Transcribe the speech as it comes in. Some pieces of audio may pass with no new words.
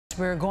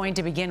we're going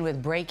to begin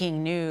with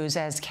breaking news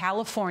as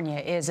California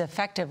is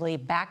effectively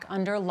back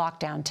under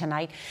lockdown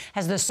tonight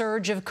as the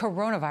surge of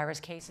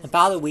coronavirus cases.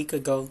 About a week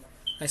ago,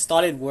 I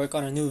started work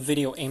on a new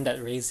video aimed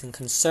at raising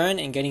concern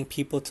and getting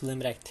people to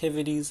limit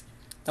activities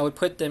that would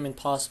put them in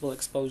possible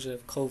exposure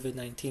of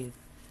COVID-19.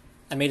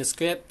 I made a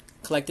script,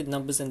 collected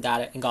numbers and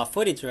data, and got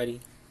footage ready.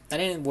 That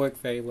didn't work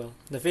very well.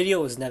 The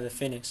video was never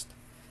finished.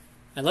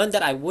 I learned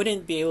that I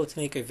wouldn't be able to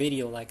make a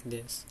video like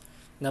this.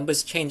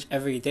 Numbers change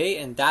every day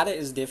and data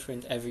is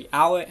different every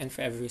hour and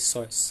for every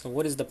source, so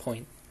what is the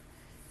point?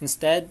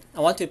 Instead,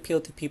 I want to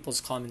appeal to people's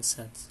common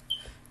sense.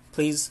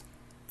 Please,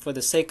 for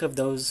the sake of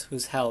those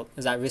whose health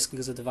is at risk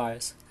because of the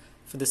virus,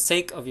 for the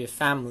sake of your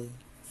family,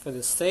 for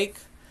the sake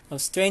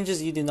of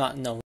strangers you do not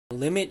know,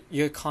 limit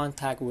your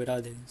contact with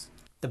others.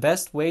 The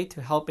best way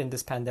to help in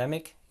this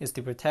pandemic is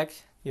to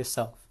protect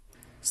yourself.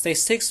 Stay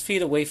 6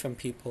 feet away from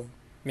people,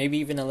 maybe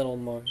even a little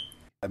more.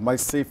 Am I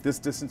safe this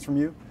distance from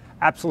you?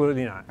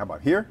 Absolutely not. How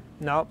about here?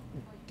 Nope.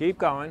 Keep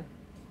going.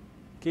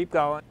 Keep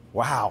going.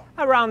 Wow.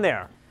 Around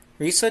there.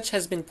 Research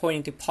has been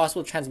pointing to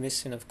possible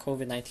transmission of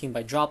COVID-19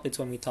 by droplets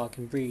when we talk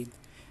and breathe.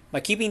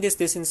 By keeping this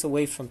distance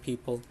away from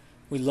people,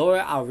 we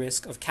lower our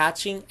risk of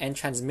catching and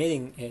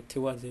transmitting it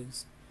to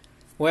others.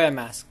 Wear a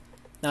mask.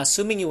 Now,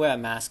 assuming you wear a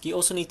mask, you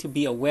also need to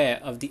be aware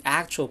of the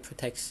actual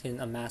protection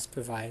a mask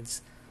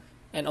provides,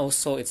 and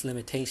also its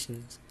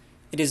limitations.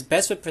 It is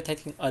best for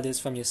protecting others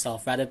from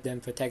yourself rather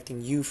than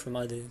protecting you from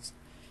others.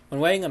 When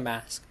wearing a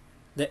mask,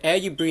 the air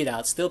you breathe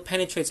out still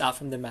penetrates out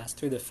from the mask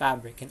through the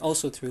fabric and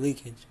also through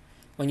leakage.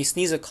 When you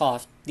sneeze or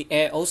cough, the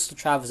air also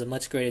travels a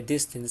much greater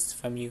distance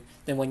from you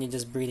than when you're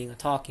just breathing or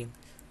talking.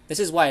 This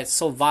is why it's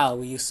so vital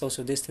we use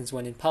social distance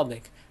when in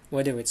public,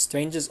 whether it's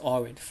strangers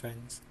or with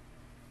friends.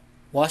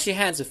 Wash your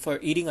hands before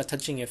eating or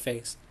touching your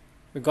face.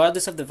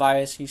 Regardless of the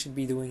virus, you should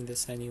be doing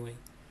this anyway.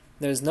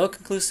 There is no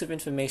conclusive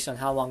information on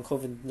how long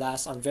COVID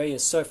lasts on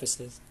various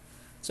surfaces.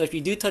 So if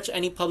you do touch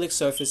any public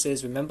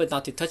surfaces, remember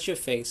not to touch your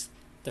face,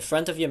 the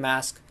front of your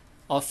mask,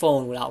 or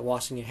phone without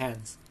washing your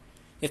hands.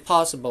 If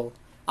possible,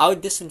 I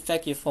would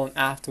disinfect your phone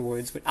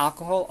afterwards with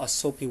alcohol or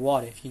soapy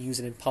water if you use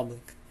it in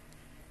public.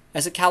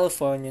 As a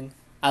Californian,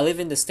 I live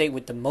in the state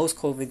with the most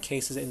COVID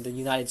cases in the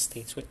United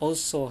States, which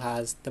also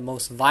has the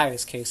most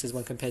virus cases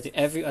when compared to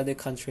every other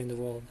country in the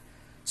world.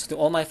 So to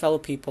all my fellow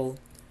people,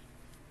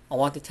 I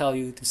want to tell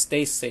you to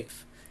stay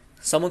safe.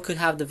 Someone could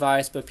have the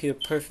virus but appear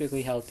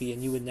perfectly healthy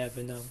and you would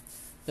never know.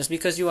 Just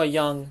because you are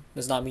young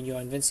does not mean you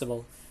are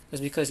invincible.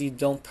 Just because you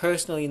don't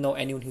personally know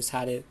anyone who's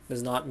had it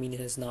does not mean it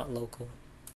is not local.